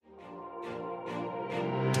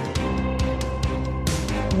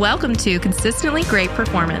Welcome to Consistently Great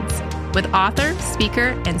Performance with author,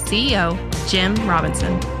 speaker, and CEO, Jim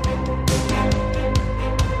Robinson.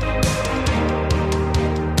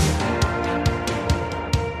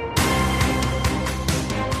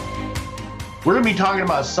 We're going to be talking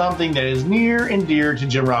about something that is near and dear to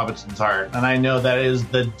Jim Robinson's heart, and I know that is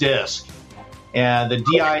the DISC, and the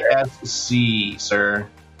DISC, sir.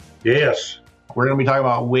 Yes. We're going to be talking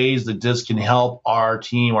about ways the DISC can help our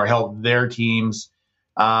team or help their teams.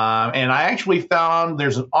 And I actually found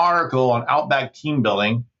there's an article on Outback Team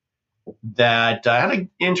Building that had an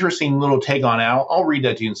interesting little take on it. I'll read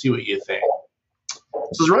that to you and see what you think.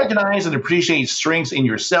 It says, recognize and appreciate strengths in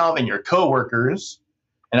yourself and your coworkers,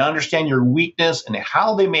 and understand your weakness and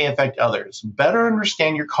how they may affect others. Better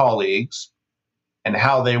understand your colleagues and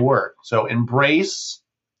how they work. So embrace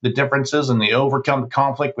the differences and overcome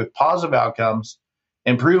conflict with positive outcomes.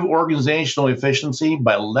 Improve organizational efficiency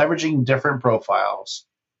by leveraging different profiles.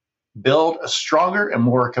 Build a stronger and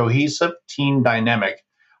more cohesive team dynamic.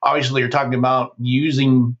 Obviously, you're talking about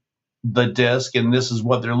using the DISC, and this is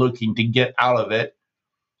what they're looking to get out of it.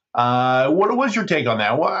 What was your take on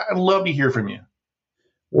that? Well, I'd love to hear from you.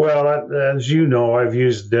 Well, as you know, I've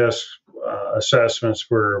used DISC assessments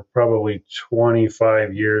for probably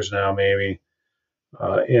 25 years now, maybe,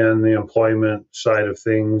 in the employment side of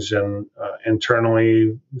things. And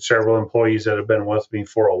internally, several employees that have been with me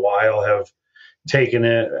for a while have taken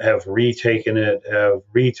it, have retaken it, have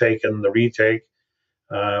retaken the retake,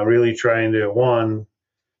 really trying to,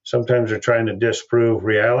 sometimes they're trying to disprove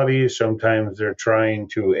reality. Sometimes they're trying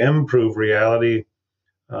to improve reality.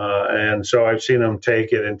 And so I've seen them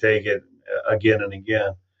take it again and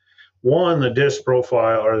again. The DISC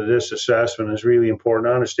profile or the DISC assessment is really important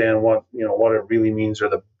to understand what it really means or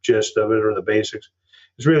the gist of it or the basics.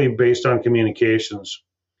 It's really based on communications.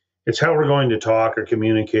 It's how we're going to talk or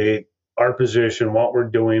communicate our position, what we're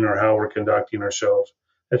doing or how we're conducting ourselves.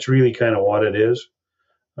 That's really kind of what it is.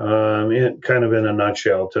 Kind of in a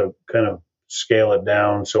nutshell to kind of scale it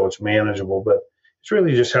down so it's manageable, but it's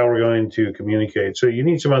really just how we're going to communicate. So you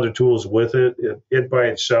need some other tools with it. It by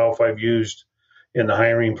itself, I've used in the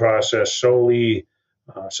hiring process solely.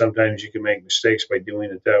 Sometimes you can make mistakes by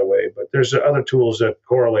doing it that way, but there's other tools that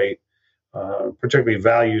correlate, particularly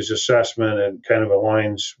values assessment, and kind of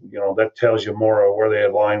aligns, that tells you more of where they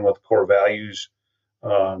align with core values,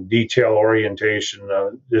 detail orientation,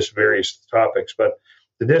 just various topics. But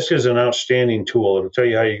the DISC is an outstanding tool. It'll tell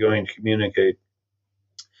you how you're going to communicate.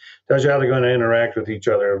 Tells you how they're going to interact with each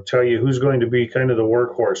other. It'll tell you who's going to be kind of the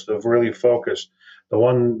workhorse, the really focused, the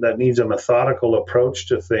one that needs a methodical approach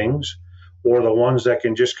to things, or the ones that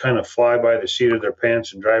can just kind of fly by the seat of their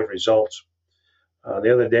pants and drive results.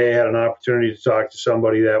 The other day, I had an opportunity to talk to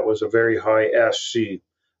somebody that was a very high SC,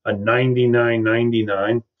 a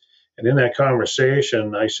 99.99. And in that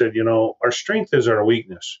conversation, I said, our strength is our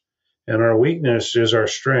weakness, and our weakness is our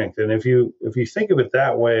strength. And if you think of it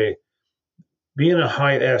that way, being a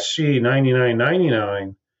high SC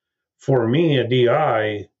 99.99, for me, a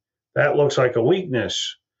DI, that looks like a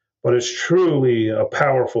weakness, but it's truly a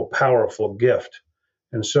powerful, powerful gift.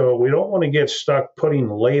 And so we don't want to get stuck putting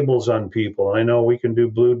labels on people. I know we can do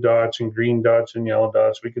blue dots and green dots and yellow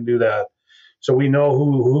dots. We can do that. So we know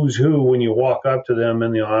who's who when you walk up to them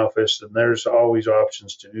in the office, and there's always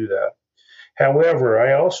options to do that. However,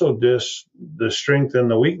 I also the strength and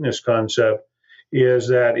the weakness concept is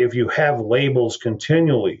that if you have labels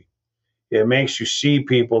continually, it makes you see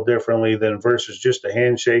people differently than versus just a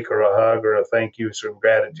handshake or a hug or a thank you, some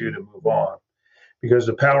gratitude, and move on. Because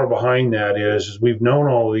the power behind that is we've known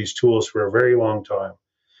all of these tools for a very long time.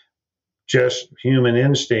 Just human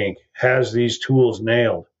instinct has these tools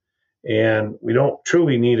nailed. And we don't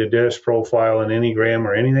truly need a DISC profile, an Enneagram,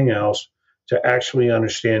 or anything else to actually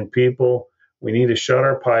understand people. We need to shut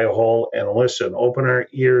our pie hole and listen, open our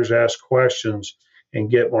ears, ask questions, and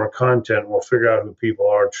get more content. We'll figure out who people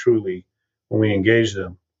are truly when we engage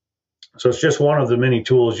them. So it's just one of the many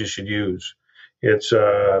tools you should use. It's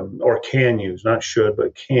or can use, not should,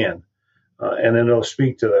 but can. And then it'll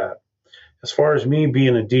speak to that. As far as me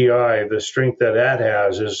being a DI, the strength that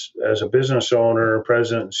has is as a business owner,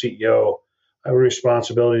 president, and CEO, I have a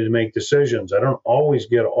responsibility to make decisions. I don't always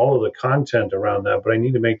get all of the content around that, but I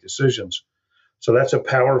need to make decisions. So that's a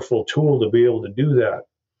powerful tool to be able to do that.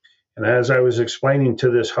 And as I was explaining to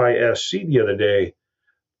this high SC the other day,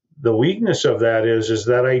 the weakness of that is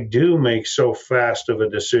that I do make so fast of a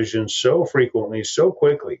decision so frequently, so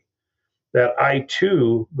quickly, that I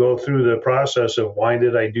too go through the process of why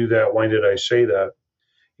did I do that? Why did I say that?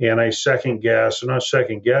 And I not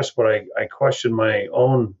second guess, but I question my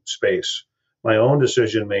own space, my own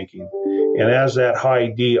decision making. And as that high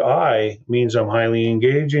DI means I'm highly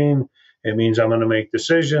engaging, it means I'm going to make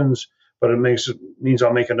decisions, but it means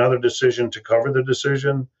I'll make another decision to cover the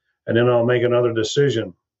decision, and then I'll make another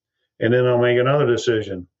decision, and then I'll make another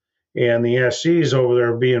decision. And the SCs over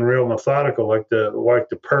there being real methodical, like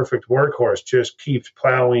the perfect workhorse, just keeps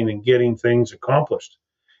plowing and getting things accomplished.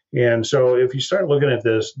 And so if you start looking at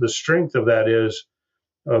this, the strength of that is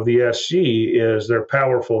of the SC is they're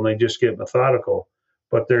powerful and they just get methodical,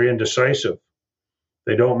 but they're indecisive.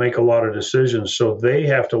 They don't make a lot of decisions. So they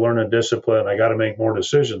have to learn a discipline. I got to make more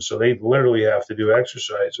decisions. So they literally have to do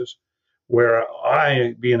exercises. Where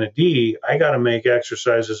I, being a D, I got to make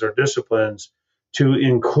exercises or disciplines to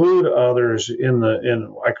include others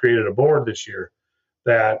I created a board this year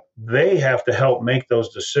that they have to help make those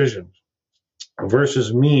decisions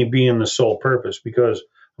versus me being the sole purpose, because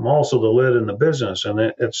I'm also the lid in the business, and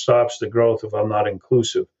it stops the growth if I'm not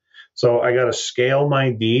inclusive. So I got to scale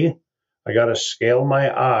my D, I got to scale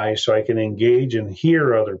my I so I can engage and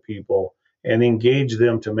hear other people and engage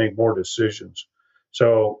them to make more decisions.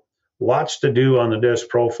 So lots to do on the DISC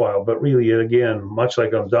profile, but really, again, much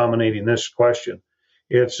like I'm dominating this question,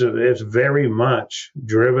 it's very much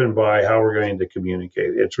driven by how we're going to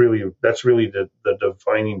communicate. That's really the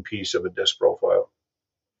defining piece of a DISC profile.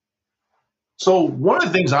 So one of the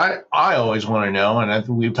things I always want to know, and I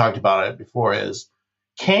think we've talked about it before, is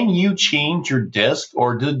can you change your DISC,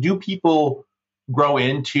 or do people grow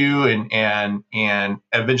into and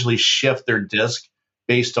eventually shift their DISC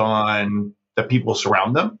based on the people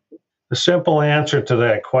surround them? The simple answer to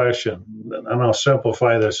that question, and I'll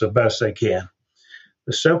simplify this the best I can.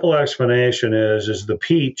 The simple explanation is the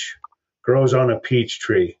peach grows on a peach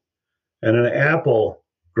tree, and an apple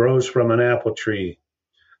grows from an apple tree.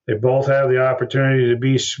 They both have the opportunity to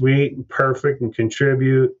be sweet and perfect and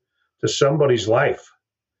contribute to somebody's life,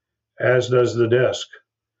 as does the DISC.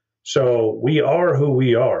 So we are who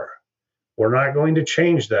we are. We're not going to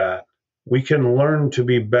change that. We can learn to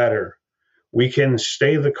be better. We can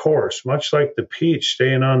stay the course, much like the peach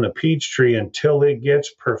staying on the peach tree until it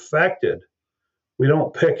gets perfected. We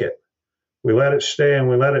don't pick it. We let it stay and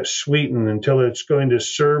we let it sweeten until it's going to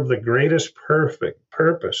serve the greatest perfect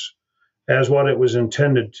purpose as what it was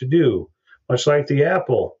intended to do. Much like the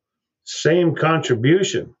apple, same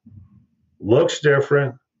contribution. Looks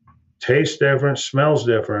different, tastes different, smells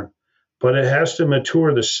different, but it has to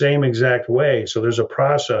mature the same exact way. So there's a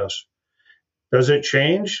process. Does it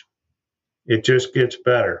change? It just gets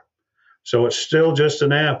better. So it's still just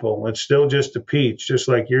an apple. It's still just a peach, just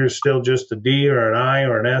like you're still just a D or an I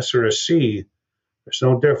or an S or a C. There's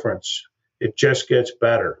no difference. It just gets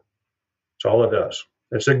better. That's all it does.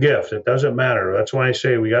 It's a gift. It doesn't matter. That's why I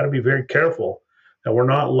say we got to be very careful that we're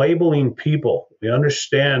not labeling people. We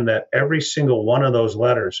understand that every single one of those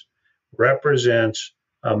letters represents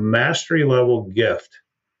a mastery level gift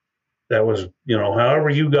that was, however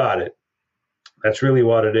you got it. That's really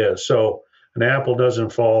what it is. So an apple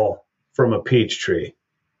doesn't fall from a peach tree.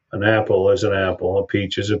 An apple is an apple. A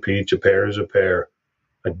peach is a peach. A pear is a pear.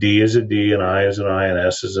 A D is a D. An I is an I. An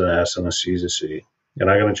S is an S. And a C is a C. You're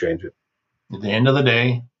not going to change it. At the end of the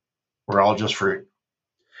day, we're all just fruit.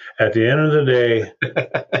 At the end of the day,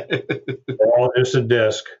 we're all just a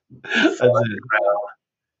DISC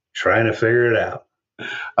trying to figure it out.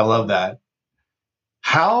 I love that.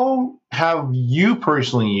 How have you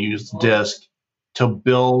personally used DISC to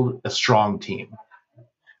build a strong team?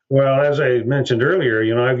 Well, as I mentioned earlier,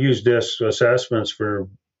 I've used DISC assessments for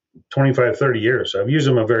 25, 30 years. I've used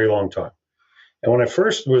them a very long time. And when I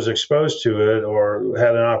first was exposed to it or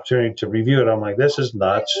had an opportunity to review it, I'm like, this is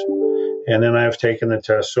nuts. And then I've taken the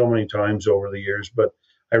test so many times over the years, but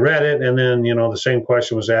I read it, and then, the same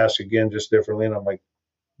question was asked again, just differently. And I'm like,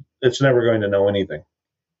 it's never going to know anything.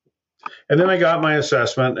 And then I got my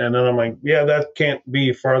assessment, and then I'm like, yeah, that can't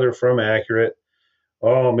be farther from accurate.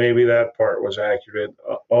 Oh, maybe that part was accurate.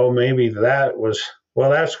 Oh, maybe that was, well,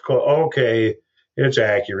 that's cool. Okay, it's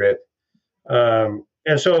accurate. And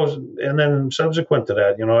then subsequent to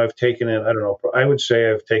that, I've taken it, I don't know, I would say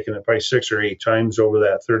I've taken it probably 6 or 8 times over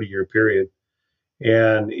that 30-year period.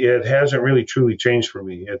 And it hasn't really truly changed for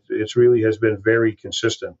me. It really has been very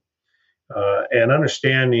consistent. And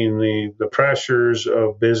understanding the pressures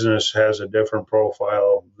of business has a different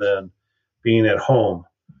profile than being at home.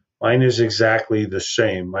 Mine is exactly the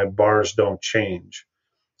same. My bars don't change.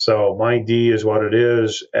 So my D is what it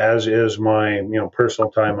is, as is my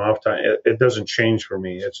personal time, off time. It doesn't change for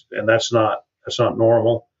me. That's not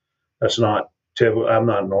normal. That's not typical. I'm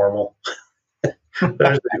not normal.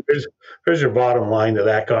 there's your bottom line to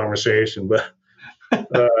that conversation. But I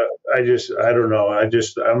don't know.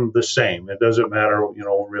 I'm the same. It doesn't matter,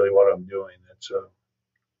 really what I'm doing.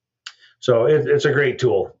 So it's a great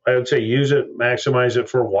tool. I would say use it, maximize it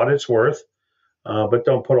for what it's worth, but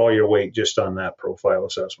don't put all your weight just on that profile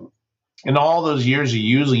assessment. In all those years of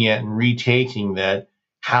using it and retaking that,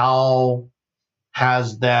 how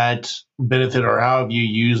has that benefit, or how have you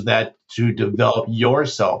used that to develop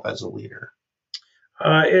yourself as a leader?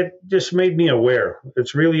 It just made me aware.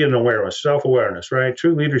 It's really an awareness, self-awareness, right?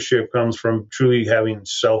 True leadership comes from truly having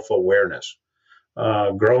self-awareness.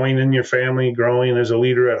 Growing in your family, growing as a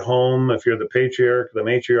leader at home, if you're the patriarch, the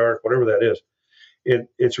matriarch, whatever that is,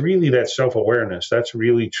 it's really that self-awareness. That's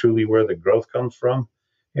really truly where the growth comes from.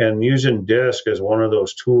 And using DISC as one of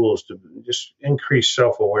those tools to just increase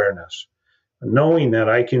self-awareness. Knowing that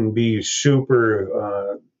I can be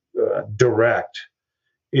super direct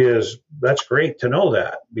that's great to know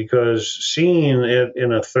that, because seeing it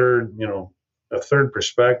in a third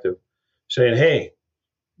perspective, saying, hey,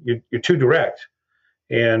 you're too direct,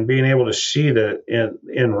 and being able to see that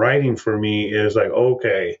in writing for me is like,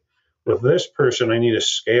 okay, with this person, I need to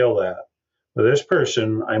scale that. With this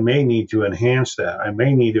person, I may need to enhance that. I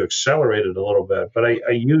may need to accelerate it a little bit, but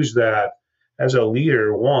I use that as a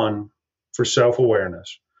leader, one, for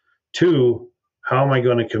self-awareness. Two, how am I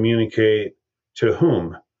going to communicate to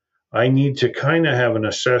whom? I need to kind of have an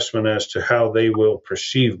assessment as to how they will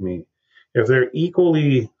perceive me. If they're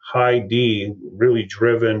equally high D, really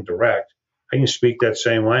driven, direct, I can speak that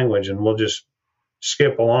same language and we'll just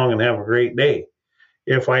skip along and have a great day.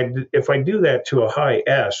 If I do that to a high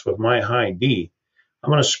S with my high D, I'm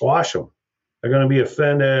going to squash them. They're going to be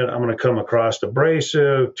offended. I'm going to come across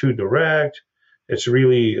abrasive, too direct. It's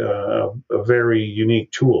really a very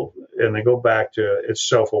unique tool. And I go back to it's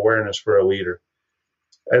self-awareness for a leader.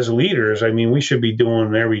 As leaders, I mean, we should be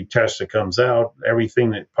doing every test that comes out,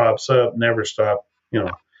 everything that pops up, never stop.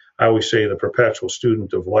 I always say the perpetual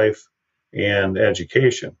student of life and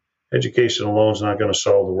education. Education alone is not going to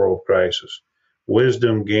solve the world crisis.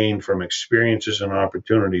 Wisdom gained from experiences and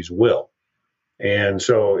opportunities will. And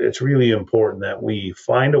so it's really important that we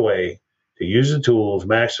find a way to use the tools,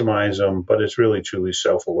 maximize them, but it's really truly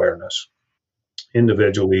self-awareness.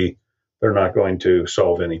 Individually, they're not going to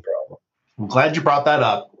solve any problem. I'm glad you brought that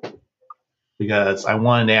up, because I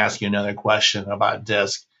wanted to ask you another question about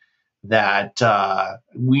DISC. That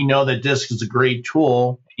we know that DISC is a great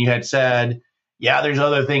tool. You had said, yeah, there's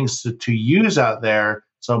other things to use out there.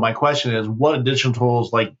 So my question is, what additional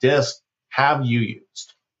tools like DISC have you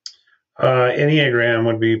used? Enneagram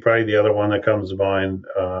would be probably the other one that comes to mind.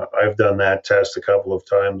 I've done that test a couple of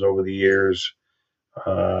times over the years.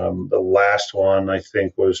 The last one, I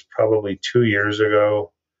think, was probably 2 years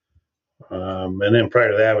ago. And then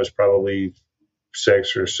prior to that was probably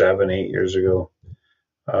 6 or 7, 8 years ago.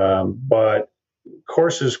 But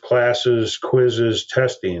courses, classes, quizzes,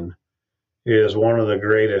 testing is one of the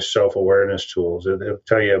greatest self-awareness tools. It'll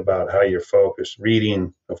tell you about how you're focused.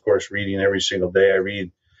 Reading, of course, reading every single day. I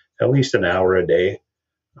read at least an hour a day.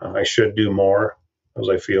 I should do more, as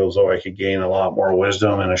I feel as though I could gain a lot more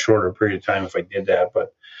wisdom in a shorter period of time if I did that.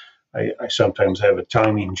 But I sometimes have a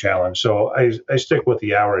timing challenge. So I stick with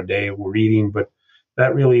the hour a day reading, but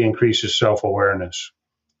that really increases self-awareness.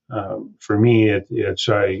 For me, it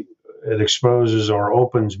exposes or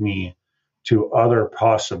opens me to other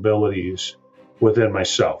possibilities within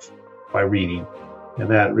myself by reading. And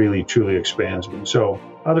that really, truly expands me. So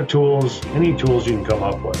other tools, any tools you can come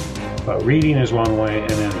up with. But reading is one way, and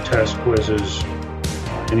then test quizzes,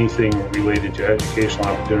 anything related to educational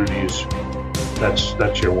opportunities,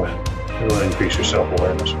 that's your win. It'll increase your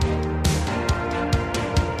self-awareness.